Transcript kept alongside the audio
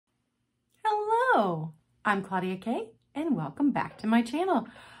Hello, I'm Claudia Kay, and welcome back to my channel.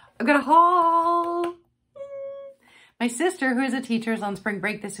 I've got a haul. My sister, who is a teacher, is on spring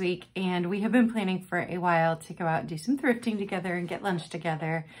break this week, and we have been planning for a while to go out and do some thrifting together and get lunch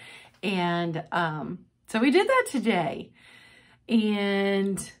together. And so we did that today.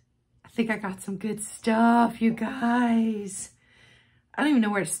 And I think I got some good stuff, you guys. I don't even know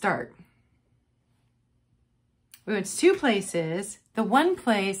where to start. We went to two places. The one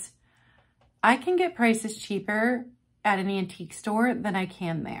place, I can get prices cheaper at an antique store than I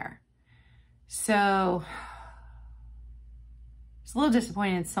can there. So I was a little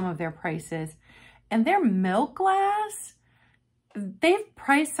disappointed in some of their prices. And their milk glass, they've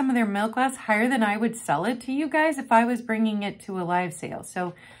priced some of their milk glass higher than I would sell it to you guys if I was bringing it to a live sale.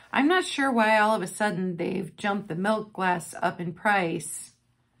 So I'm not sure why all of a sudden they've jumped the milk glass up in price.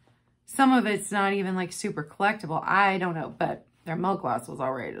 Some of it's not even like super collectible. I don't know, but their milk glass was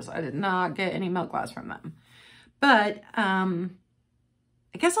outrageous. I did not get any milk glass from them. But I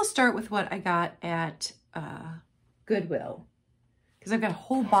guess I'll start with what I got at Goodwill, because I've got a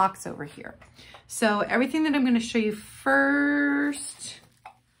whole box over here. So everything that I'm going to show you first,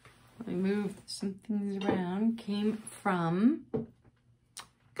 let me move some things around, came from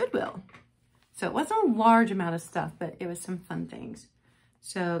Goodwill. So it wasn't a large amount of stuff, but it was some fun things.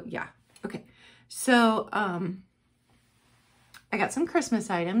 So yeah, okay. So I got some Christmas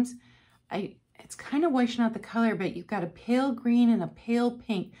items. It's kind of washing out the color, but you've got a pale green and a pale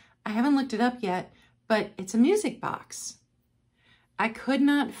pink. I haven't looked it up yet, but it's a music box. I could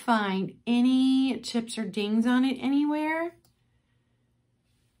not find any chips or dings on it anywhere.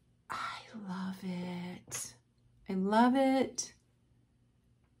 I love it. I love it.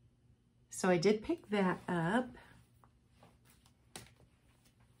 So I did pick that up.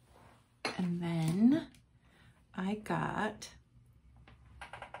 And then I got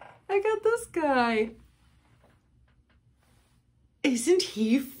this guy. Isn't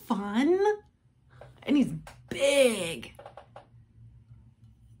he fun? And he's big.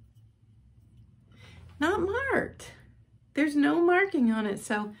 Not marked. There's no marking on it,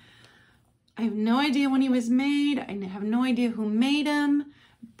 so I have no idea when he was made. I have no idea who made him,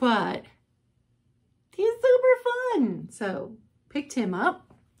 but he's super fun. So picked him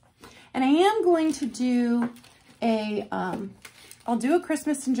up. And I am going to do a, I'll do a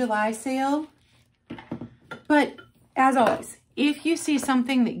Christmas in July sale. But as always, if you see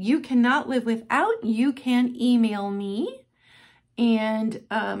something that you cannot live without, you can email me and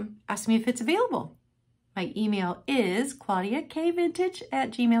ask me if it's available. My email is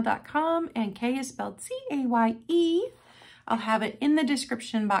claudiakvintage@gmail.com, and K is spelled C-A-Y-E. I'll have it in the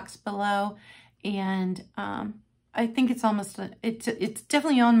description box below. And I think it's almost, it's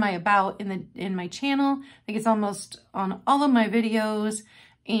definitely on my about in my channel. I think it's almost on all of my videos.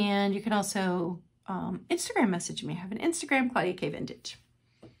 And you can also Instagram message me. I have an Instagram, Claudia K Vintage.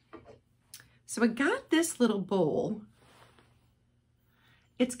 So I got this little bowl.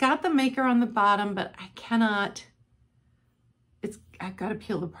 It's got the maker on the bottom, but I cannot, I've got to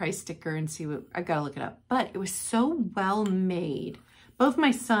peel the price sticker and see what, I've got to look it up. But it was so well made. Both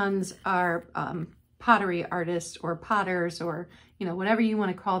my sons are pottery artists or potters, or, you know, whatever you want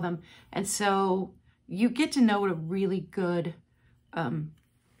to call them. And so you get to know what a really good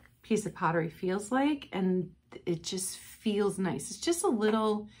piece of pottery feels like. And it just feels nice. It's just a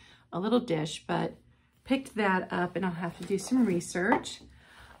little dish, but picked that up, and I'll have to do some research.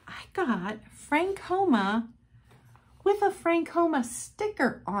 I got Frankoma with a Frankoma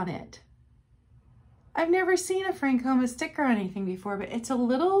sticker on it. I've never seen a Frankoma sticker on anything before, but it's a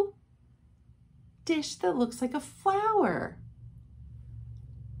little dish that looks like a flower.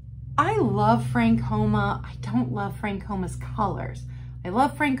 I love Frankoma. I don't love Frankoma's colors. I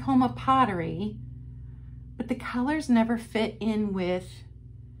love Frankoma pottery, but the colors never fit in with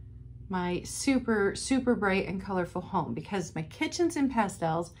my super, super bright and colorful home, because my kitchen's in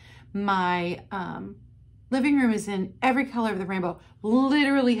pastels. My living room is in every color of the rainbow.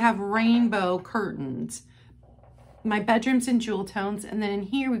 Literally have rainbow curtains. My bedroom's in jewel tones. And then in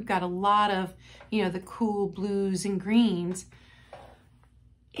here, we've got a lot of, you know, the cool blues and greens.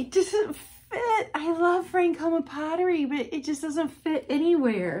 It doesn't fit. I love Frankoma pottery, but it just doesn't fit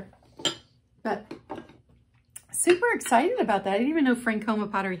anywhere. But super excited about that. I didn't even know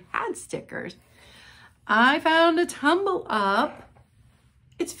Frankoma pottery had stickers. I found a tumble up.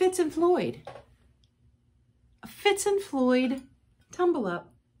 It's Fitz and Floyd. A Fitz and Floyd tumble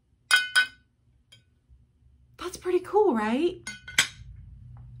up. That's pretty cool, right?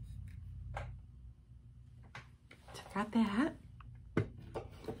 So I got that.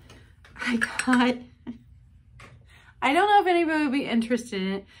 I don't know if anybody would be interested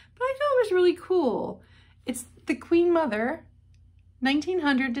in it, but I thought it was really cool. It's the Queen Mother,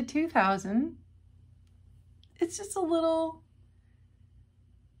 1900 to 2000. It's just a little,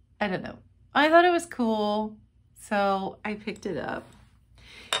 I don't know. I thought it was cool, so I picked it up.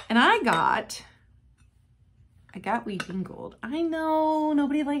 And I got weeping gold. I know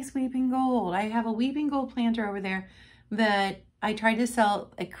nobody likes weeping gold. I have a weeping gold planter over there that I tried to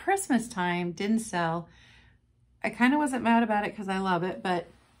sell at Christmas time, didn't sell. I kind of wasn't mad about it because I love it, but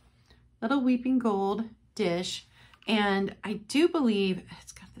little weeping gold dish. And I do believe,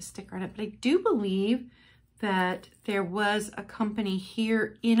 it's got the sticker on it, but I do believe that there was a company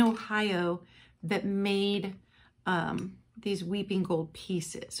here in Ohio that made these weeping gold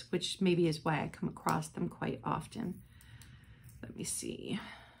pieces, which maybe is why I come across them quite often. Let me see.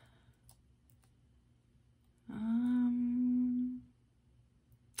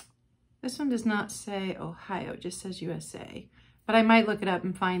 This one does not say Ohio, it just says USA. But I might look it up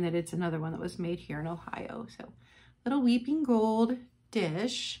and find that it's another one that was made here in Ohio. So, little weeping gold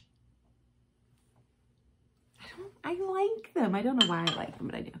dish. I like them. I don't know why I like them,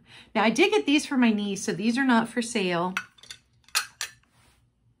 but I do. Now, I did get these for my niece, so these are not for sale.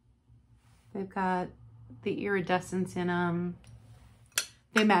 They've got the iridescence in them.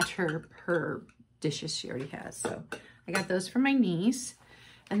 They match her dishes she already has. So, I got those for my niece.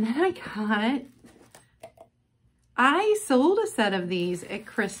 And then I sold a set of these at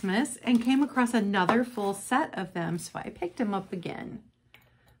Christmas and came across another full set of them. So I picked them up again.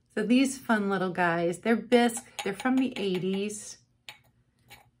 So these fun little guys, they're bisque. They're from the 80s,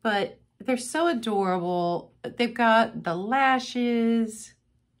 but they're so adorable. They've got the lashes.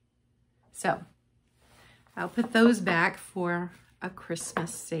 So I'll put those back for a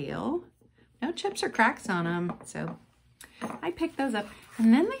Christmas sale. No chips or cracks on them. So I picked those up.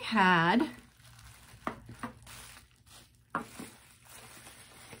 And then they had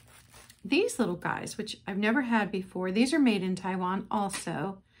these little guys, which I've never had before. These are made in Taiwan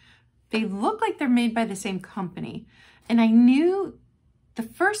also. They look like they're made by the same company. And I knew the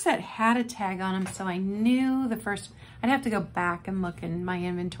first set had a tag on them, so I knew the first. I'd have to go back and look in my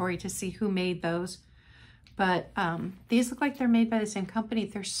inventory to see who made those. But these look like they're made by the same company.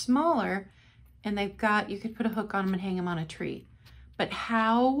 They're smaller, and they've got, you could put a hook on them and hang them on a tree. But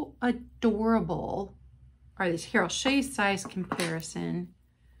how adorable are these? Here, I'll show you size comparison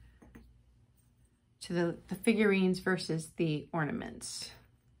to the figurines versus the ornaments.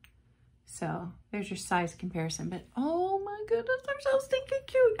 So there's your size comparison, but oh my goodness, they're so stinking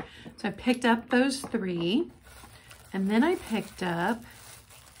cute. So I picked up those 3, and then I picked up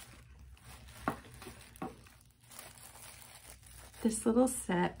this little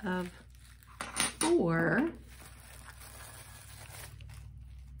set of 4.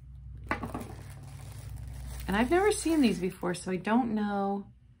 And I've never seen these before, so I don't know.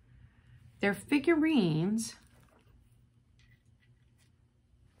 They're figurines.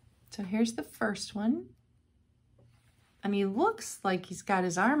 So here's the first one. And he looks like he's got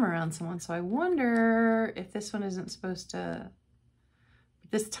his arm around someone, so I wonder if this one isn't supposed to,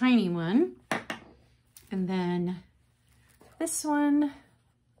 this tiny one. And then this one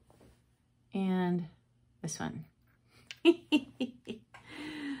and this one.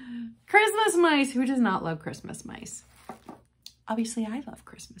 Christmas mice. Who does not love Christmas mice? Obviously, I love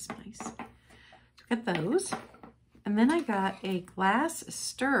Christmas mice. Look at those. And then I got a glass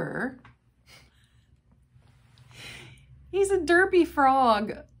stir. He's a derpy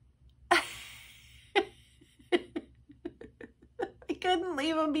frog. I couldn't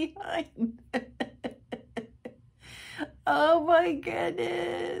leave him behind. Oh my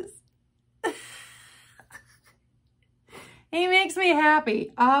goodness. He makes me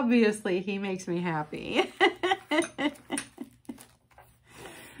happy. Obviously, he makes me happy.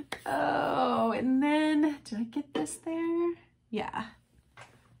 Oh, and then, did I get this there? Yeah.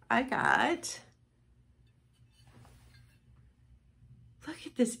 I got, look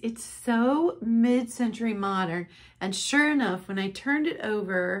at this. It's so mid-century modern. And sure enough, when I turned it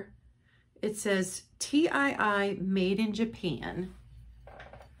over, it says TII made in Japan.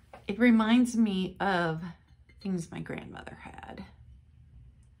 It reminds me of things my grandmother had.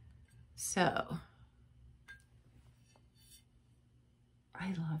 So, I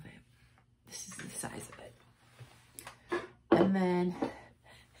love it. This is the size of it. And then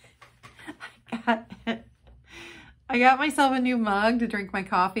I got myself a new mug to drink my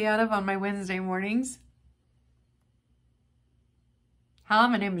coffee out of on my Wednesday mornings. Hi,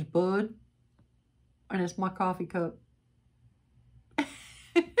 my name is Bud, and it's my coffee cup.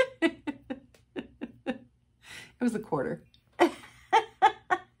 It was a quarter.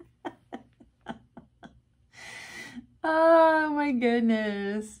 Oh my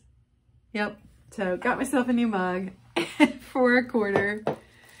goodness. Yep. So got myself a new mug for a quarter.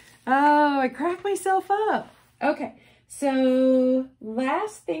 Oh, I cracked myself up. Okay. So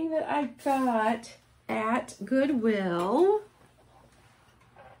last thing that I got at Goodwill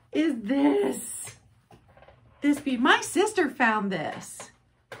is this. My sister found this.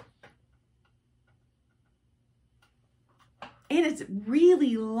 And it's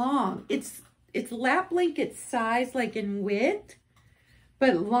really long. It's lap blanket size, like in width,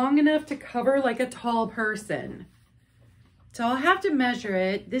 but long enough to cover like a tall person. So I'll have to measure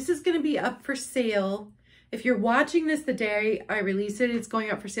it. This is going to be up for sale. If you're watching this the day I release it, it's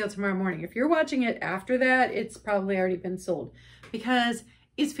going up for sale tomorrow morning. If you're watching it after that, it's probably already been sold because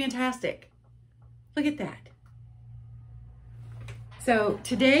it's fantastic. Look at that. So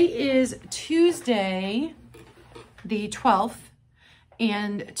today is Tuesday, the 12th,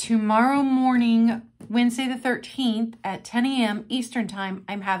 and tomorrow morning, Wednesday the 13th at 10 a.m. Eastern time,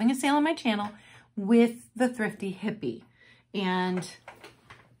 I'm having a sale on my channel with the Thrifty Hippie. And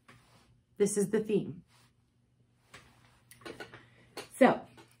this is the theme. So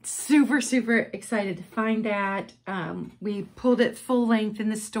super, super excited to find that. We pulled it full length in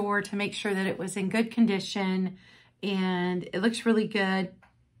the store to make sure that it was in good condition, and it looks really good.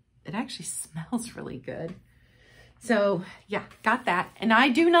 It actually smells really good. So yeah, got that. And I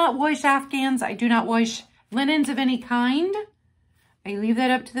do not wash Afghans. I do not wash linens of any kind. I leave that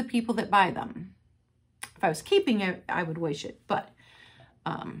up to the people that buy them. If I was keeping it, I would wash it, but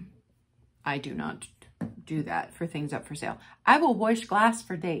I do not do that for things up for sale. I will wash glass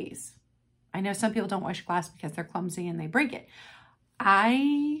for days. I know some people don't wash glass because they're clumsy and they break it.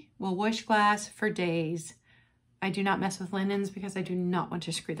 I will wash glass for days. I do not mess with linens because I do not want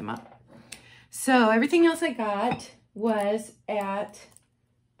to screw them up. So everything else I got was at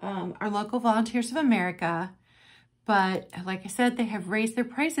our local Volunteers of America. But like I said, they have raised their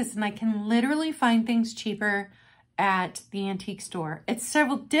prices and I can literally find things cheaper at the antique store. It's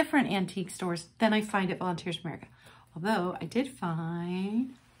several different antique stores than I find at Volunteers of America. Although I did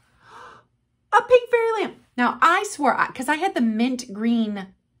find a pink fairy lamp. Now I swore, because I had the mint green.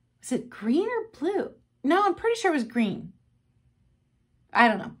 Was it green or blue? No, I'm pretty sure it was green. I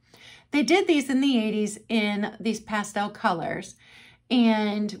don't know. They did these in the 80s in these pastel colors.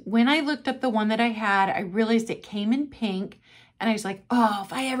 And when I looked up the one that I had, I realized it came in pink. And I was like, oh,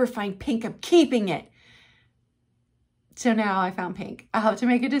 if I ever find pink, I'm keeping it. So now I found pink. I'll have to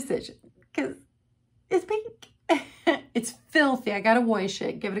make a decision because it's pink. It's filthy. I got to wash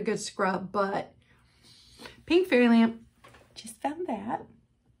it, give it a good scrub, but pink fairy lamp, just found that.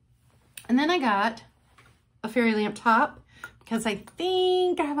 And then I got a fairy lamp top because I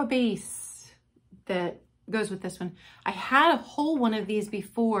think I have a base that goes with this one. I had a whole one of these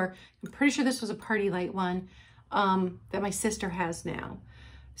before. I'm pretty sure this was a party light one that my sister has now.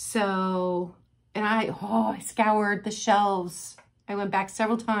 So, and I scoured the shelves. I went back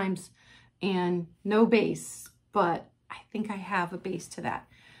several times and no base, but I think I have a base to that.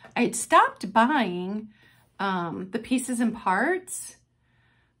 I had stopped buying the pieces and parts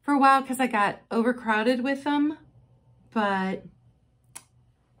for a while because I got overcrowded with them, but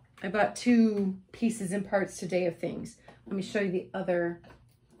I bought 2 pieces and parts today of things. Let me show you the other,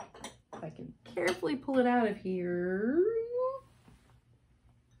 if I can carefully pull it out of here.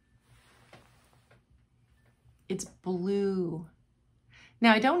 It's blue.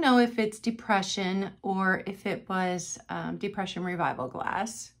 Now, I don't know if it's Depression or if it was Depression Revival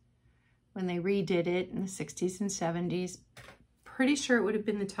glass when they redid it in the 60s and 70s. Pretty sure it would have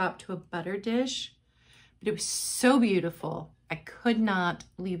been the top to a butter dish, but it was so beautiful. I could not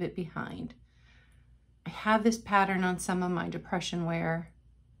leave it behind. I have this pattern on some of my Depression wear.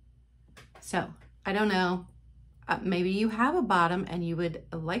 So, I don't know. Maybe you have a bottom and you would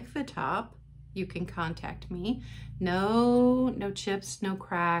like the top. You can contact me. No chips, no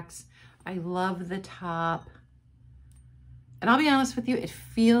cracks. I love the top. And I'll be honest with you, it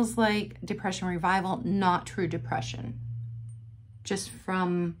feels like Depression Revival, not true Depression. Just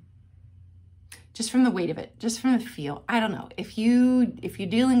from the weight of it, just from the feel. I don't know. If you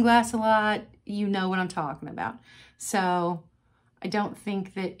deal in glass a lot, you know what I'm talking about. So I don't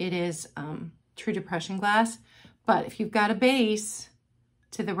think that it is true Depression glass. But if you've got a base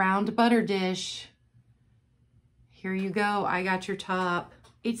to the round butter dish, here you go. I got your top.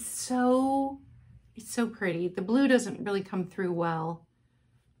 It's so pretty. The blue doesn't really come through well,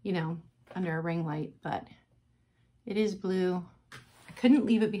 you know, under a ring light, but it is blue. I couldn't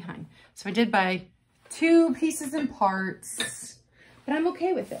leave it behind. So I did buy 2 pieces and parts, but I'm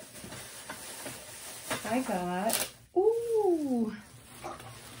okay with it. I got, ooh,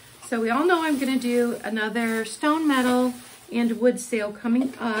 So we all know I'm gonna do another stone, metal, and wood sale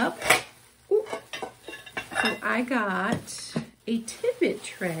coming up. Ooh. So I got a tidbit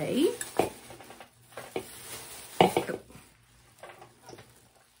tray. Oh.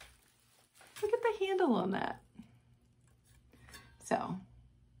 Look at the handle on that. So,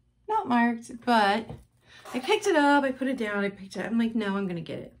 not marked, but I picked it up, I put it down, I picked it up. I'm like, no, I'm gonna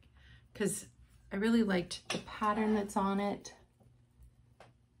get it. Because I really liked the pattern that's on it.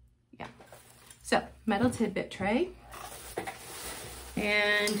 Yeah. So, metal tidbit tray.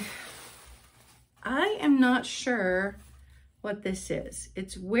 And I am not sure what this is.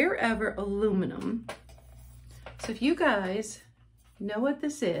 It's Wherever aluminum. So if you guys know what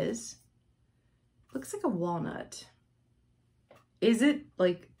this is, looks like a walnut. Is it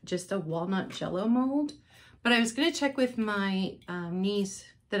like just a walnut jello mold? But I was gonna check with my niece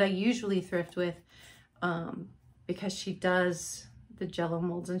that I usually thrift with because she does the jello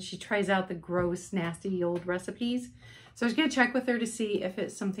molds and she tries out the gross, nasty old recipes. So I was gonna check with her to see if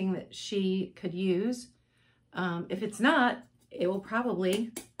it's something that she could use. If it's not, it will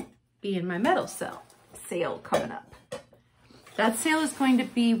probably be in my metal sale coming up. That sale is going to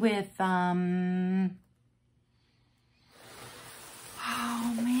be with, oh man,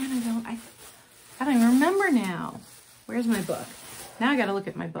 I don't even remember now. Where's my book? Now I gotta look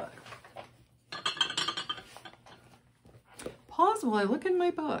at my book. Pause while I look in my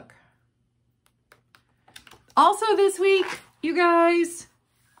book. Also this week, you guys,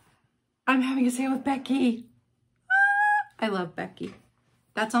 I'm having a sale with Becky. I love Becky.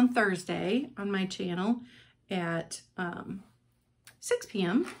 That's on Thursday on my channel at 6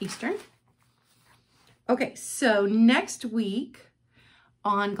 p.m. Eastern. Okay, so next week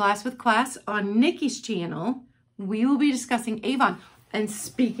on Glass with Class on Nikki's channel, we will be discussing Avon. And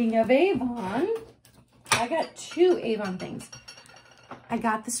speaking of Avon, I got 2 Avon things. I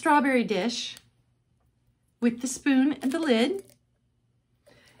got the strawberry dish with the spoon and the lid.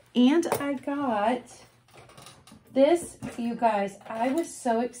 And I got this, you guys. I was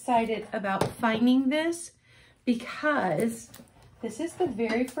so excited about finding this because this is the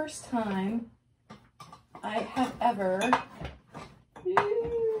very first time I have ever,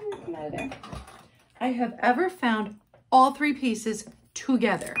 come out of there. I have ever found all 3 pieces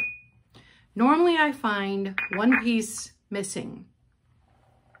together. Normally I find 1 piece missing,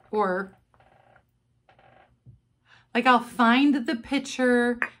 or like I'll find the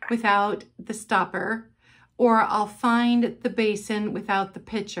pitcher without the stopper, or I'll find the basin without the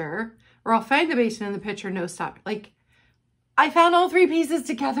pitcher, or I'll find the basin and the pitcher, no stopper. Like, I found all 3 pieces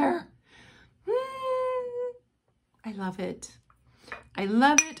together. I love it. I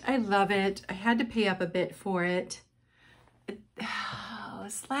love it. I love it. I had to pay up a bit for it.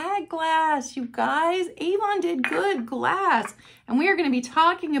 Slag glass, you guys. Avon did good glass. And we are going to be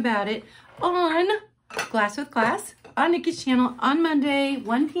talking about it on Glass with Class on Nikki's channel on Monday,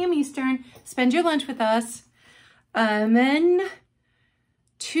 1 p.m. Eastern. Spend your lunch with us. Then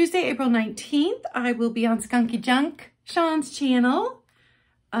Tuesday, April 19th, I will be on Skunky Junk, Sean's channel.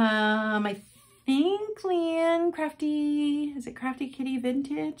 I think Leanne Crafty, is it Crafty Kitty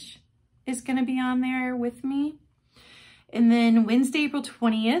Vintage, is going to be on there with me. And then Wednesday, April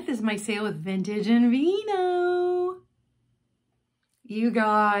 20th is my sale with Vintage and Vino. You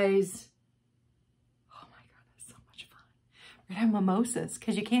guys, oh my God, that's so much fun. We're gonna have mimosas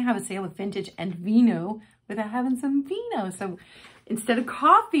because you can't have a sale with Vintage and Vino without having some vino. So instead of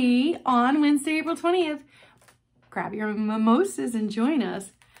coffee on Wednesday, April 20th, grab your mimosas and join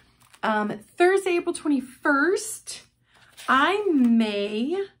us. Thursday, April 21st, I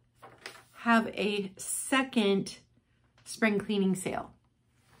may have a second spring cleaning sale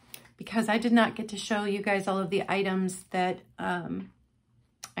because I did not get to show you guys all of the items that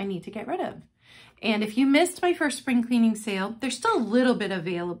I need to get rid of. And if you missed my first spring cleaning sale, there's still a little bit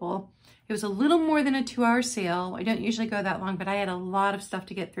available. It was a little more than a 2-hour sale. I don't usually go that long, but I had a lot of stuff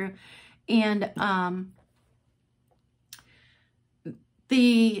to get through. And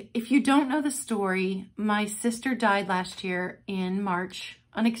if you don't know the story, my sister died last year in March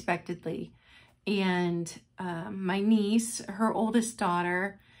unexpectedly. And my niece, her oldest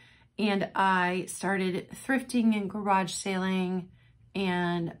daughter, and I started thrifting and garage sailing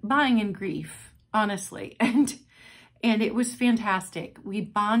and buying in grief, honestly. And it was fantastic. We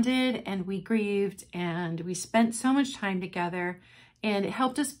bonded and we grieved and we spent so much time together and it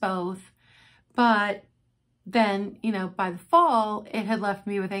helped us both. But then, you know, by the fall, it had left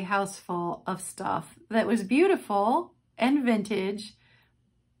me with a house full of stuff that was beautiful and vintage,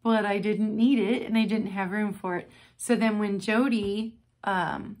 but I didn't need it and I didn't have room for it. So then when Jody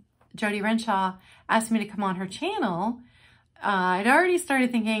Renshaw asked me to come on her channel, I'd already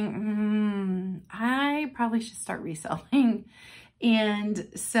started thinking, I probably should start reselling. And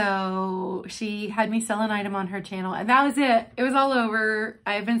so she had me sell an item on her channel, and that was it. It was all over.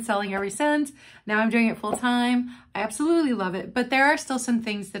 I've been selling ever since. Now I'm doing it full time. I absolutely love it. But there are still some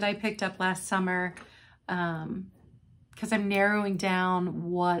things that I picked up last summer because I'm narrowing down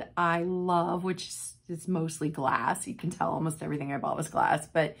what I love, which is mostly glass. You can tell almost everything I bought was glass.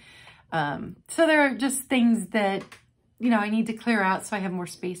 But so there are just things that, you know, I need to clear out so I have more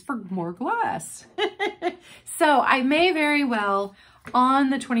space for more glass. So I may very well on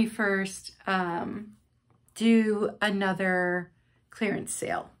the 21st do another clearance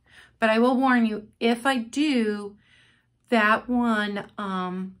sale. But I will warn you, if I do that one,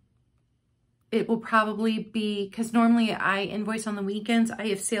 it will probably be, because normally I invoice on the weekends. I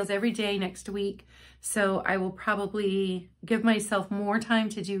have sales every day next week. So I will probably give myself more time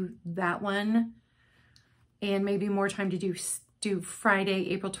to do that one, and maybe more time to do Friday,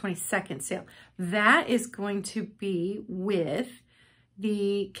 April 22nd sale. That is going to be with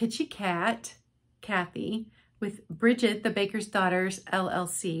the Kitschy Cat, Kathy, with Bridget, the Baker's Daughters,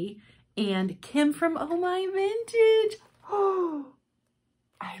 LLC, and Kim from Oh My Vintage. Oh,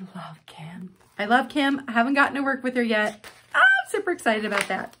 I love Kim. I love Kim. I haven't gotten to work with her yet. I'm super excited about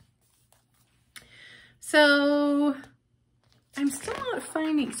that. So I'm still not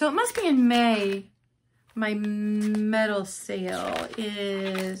finding, so it must be in May. My metal sale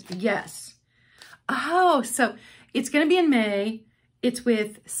is, yes. Oh, so it's going to be in May. It's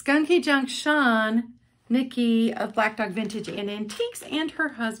with Skunky Junk Sean, Nikki of Black Dog Vintage and Antiques, and her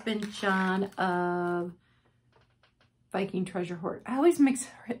husband, John of Viking Treasure Hoard. I always mix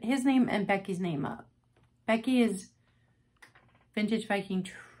his name and Becky's name up. Becky is Vintage Viking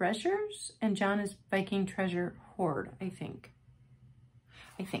Treasures, and John is Viking Treasure Hoard, I think.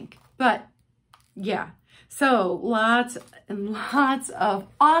 But yeah, so lots and lots of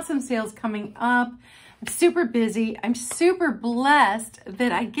awesome sales coming up. I'm super busy. I'm super blessed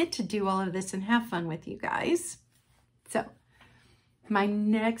that I get to do all of this and have fun with you guys. So my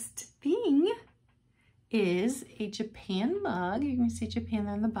next thing is a Japan mug. You can see Japan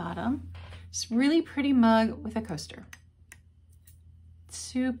on the bottom. It's a really pretty mug with a coaster.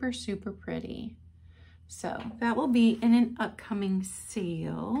 Super, super pretty. So that will be in an upcoming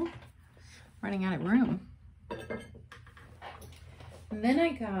sale. Running out of room. And then I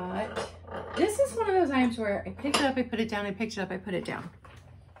got, this is one of those items where I picked it up, I put it down, I picked it up, I put it down.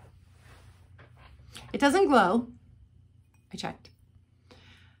 It doesn't glow. I checked.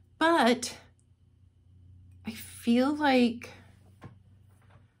 But I feel like,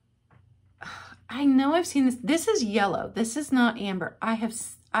 I know I've seen this. This is yellow. This is not amber. I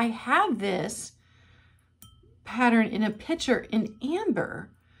have this pattern in a picture in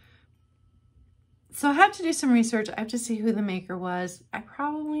amber. So I have to do some research. I have to see who the maker was. I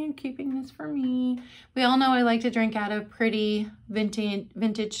probably am keeping this for me. We all know I like to drink out of pretty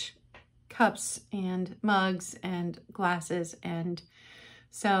vintage cups and mugs and glasses. And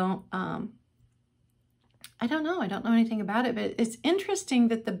so I don't know. I don't know anything about it, but it's interesting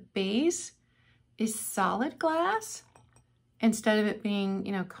that the base is solid glass instead of it being,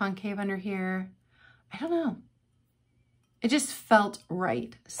 you know, concave under here. I don't know. It just felt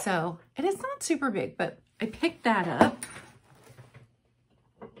right. So it is not super big, but I picked that up.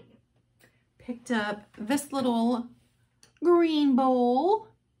 Picked up this little green bowl.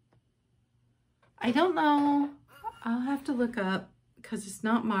 I don't know. I'll have to look up because it's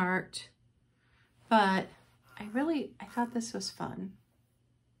not marked, but I thought this was fun.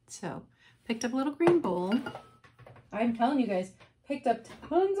 So picked up a little green bowl. I'm telling you guys, picked up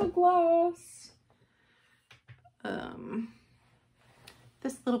tons of glass.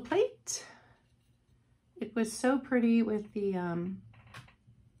 This little plate. It was so pretty with the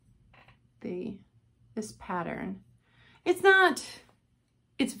this pattern.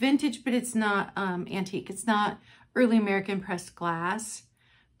 It's vintage, but it's not antique. It's not early American pressed glass,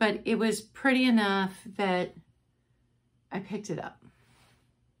 but it was pretty enough that I picked it up.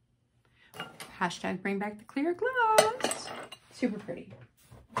 Hashtag bring back the clear glass. Super pretty.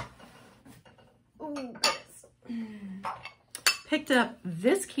 Oh, picked up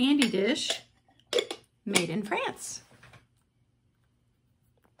this candy dish made in France.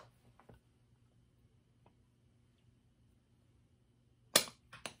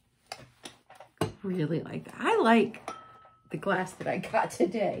 Really like that. I like the glass that I got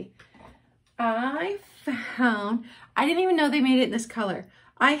today. I didn't even know they made it in this color.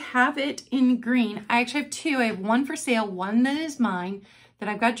 I have it in green. I actually have two. I have one for sale, one that is mine, that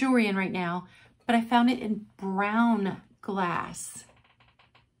I've got jewelry in right now, but I found it in brown glass.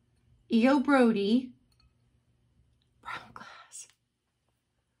 E.O. Brody, brown glass.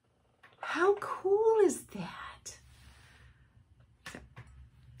 How cool is that? So,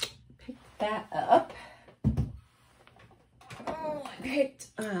 pick that up. Oh, I picked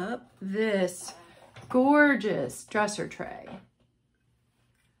up this gorgeous dresser tray.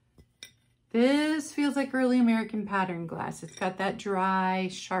 This feels like early American pattern glass. It's got that dry,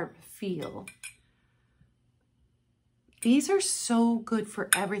 sharp feel. These are so good for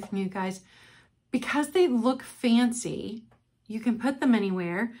everything, you guys. Because they look fancy, you can put them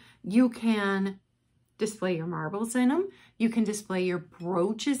anywhere. You can display your marbles in them. You can display your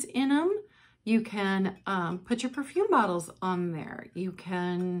brooches in them. You can put your perfume bottles on there. You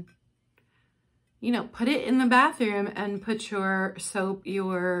can, you know, put it in the bathroom and put your soap,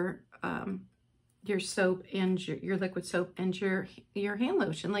 your soap and your liquid soap and your hand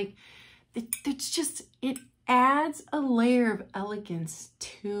lotion. Like, it's just, it adds a layer of elegance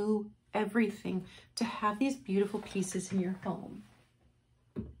to everything to have these beautiful pieces in your home.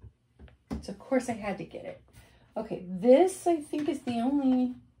 So of course I had to get it. Okay, this I think is the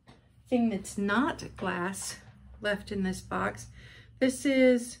only thing that's not glass left in this box. This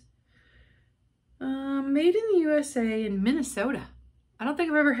is made in the USA in Minnesota. I don't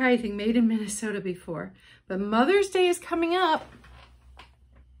think I've ever had anything made in Minnesota before, but Mother's Day is coming up.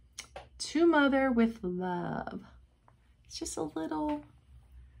 To Mother with Love. It's just a little,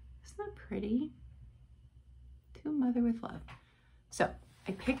 isn't that pretty? To Mother with Love. So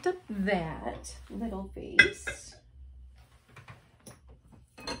I picked up that little vase.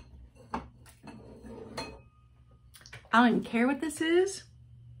 I don't even care what this is.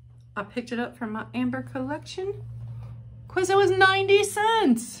 I picked it up from my Amber collection because it was 90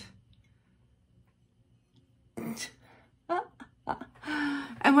 cents.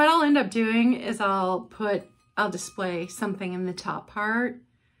 And what I'll end up doing is I'll display something in the top part,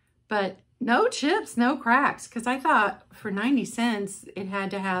 but no chips, no cracks. Because I thought for 90 cents, it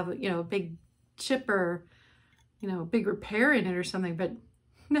had to have, you know, a big chip or, you know, a big repair in it or something. But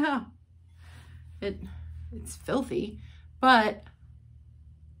no, it's filthy. But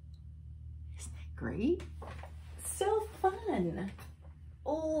isn't that great? So fun.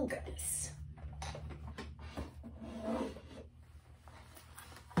 Oh, goodness.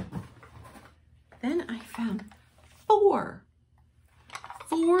 Then I found four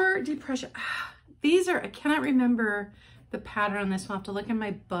depression. These are, I cannot remember the pattern on this one. I'll have to look in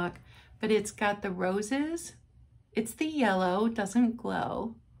my book, but it's got the roses. It's the yellow, doesn't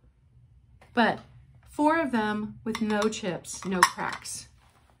glow, but 4 of them with no chips, no cracks,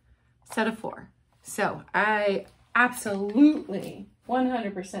 set of 4. So I absolutely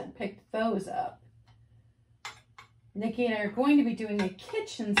 100% picked those up. Nikki and I are going to be doing a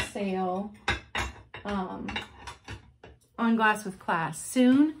kitchen sale on Glass with Class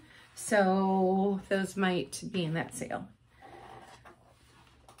soon, so those might be in that sale.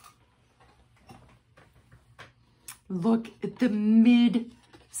 Look at the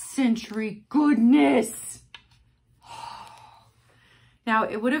mid-century goodness. Now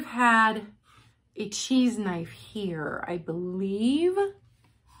it would have had a cheese knife here, I believe,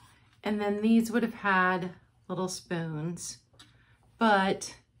 and then these would have had little spoons,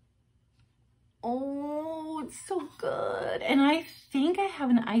 but oh, it's so good. And I think I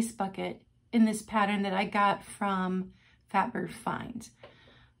have an ice bucket in this pattern that I got from Fatbird Finds.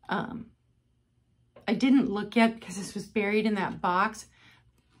 I didn't look yet because this was buried in that box,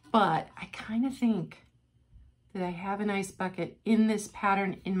 but I kind of think that I have an ice bucket in this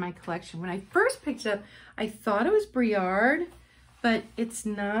pattern in my collection. When I first picked it up, I thought it was Briard, but it's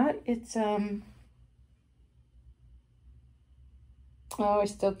not. It's, oh, I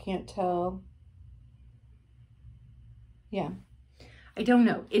still can't tell. Yeah, I don't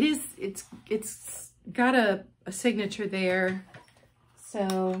know. It's got a signature there.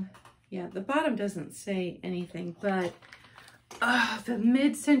 So yeah, the bottom doesn't say anything, but the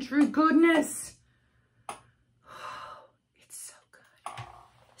mid-century goodness. It's so good.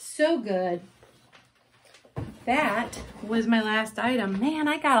 So good. That was my last item. Man,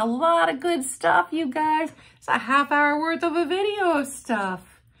 I got a lot of good stuff, you guys. It's a half-hour worth of a video of stuff.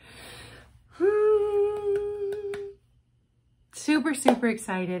 Super, super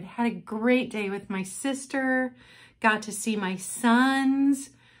excited. Had a great day with my sister. Got to see my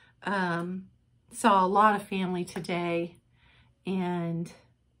sons. Saw a lot of family today. And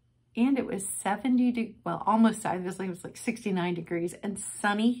it was 70, well, almost, it was like 69 degrees and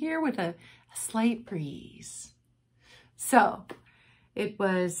sunny here with a slight breeze. So it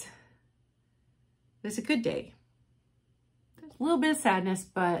was a good day. There's a little bit of sadness,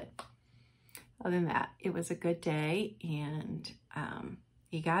 but other than that, it was a good day. And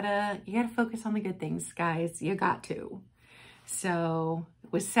you gotta focus on the good things, guys. You got to. So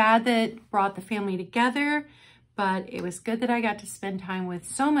was sad that it brought the family together, but it was good that I got to spend time with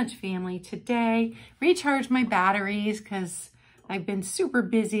so much family today, recharge my batteries because I've been super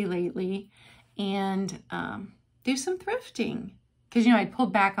busy lately, and do some thrifting. Because, you know, I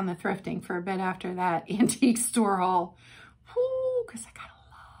pulled back on the thrifting for a bit after that antique store haul. Whoo, because I got a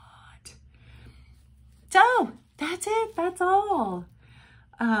lot. So, that's it. That's all.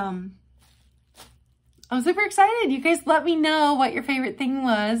 I'm super excited. You guys let me know what your favorite thing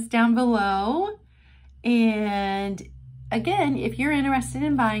was down below. And again, if you're interested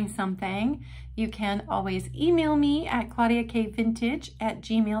in buying something, you can always email me at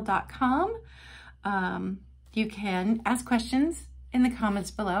claudiakvintage@gmail.com. You can ask questions in the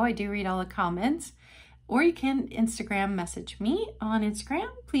comments below. I do read all the comments. Or you can Instagram message me on Instagram.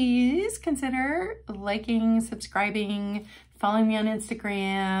 Please consider liking, subscribing, following me on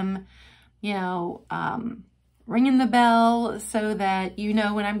Instagram, you know, ringing the bell so that you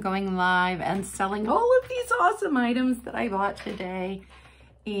know when I'm going live and selling all of these awesome items that I bought today.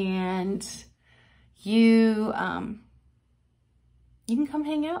 And you can come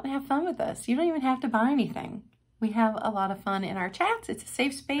hang out and have fun with us. You don't even have to buy anything. We have a lot of fun in our chats. It's a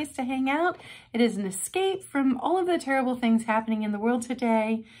safe space to hang out. It is an escape from all of the terrible things happening in the world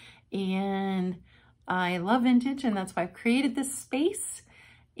today. And I love vintage, and that's why I've created this space.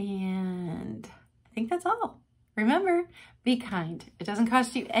 And I think that's all. Remember, be kind. It doesn't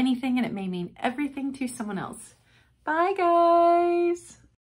cost you anything, and it may mean everything to someone else. Bye, guys.